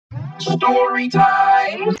Story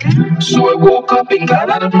time. So I woke up and got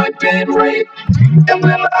out of my bed, right? And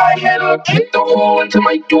then I had kicked a hole into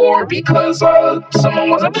my door because someone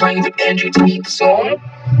wasn't playing the Andrew Tate song.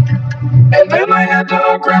 And then I had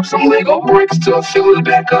to grab some Lego bricks to fill it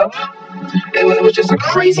back up. And it was just a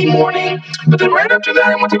crazy morning. But then right after that,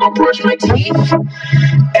 I went to go brush my teeth.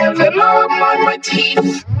 And then my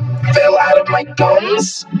teeth fell out of my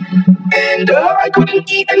gums. And I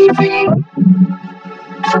couldn't eat anything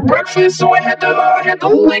for breakfast, so I had to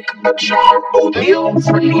lick a jar of oatmeal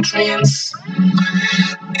for nutrients.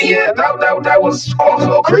 Yeah, that was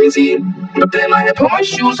also crazy. But then I had put my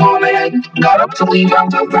shoes on and got up to leave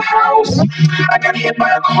out of the house. I got hit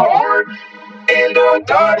by a car, and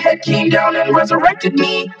God had came down and resurrected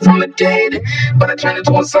me from the dead. But I turned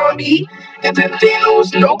into a zombie, and then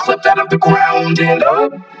Thanos clipped out of the ground and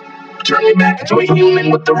turned me back into a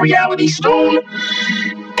human with the reality stone.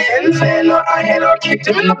 And then I had kicked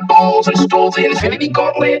him in the balls and stole the Infinity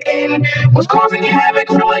Gauntlet and was causing havoc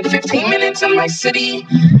for like 15 minutes in my city.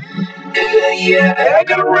 Yeah, I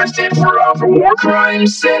got arrested for war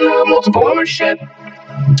crimes and multiple other shit.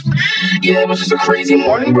 Yeah, it was just a crazy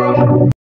morning, bro.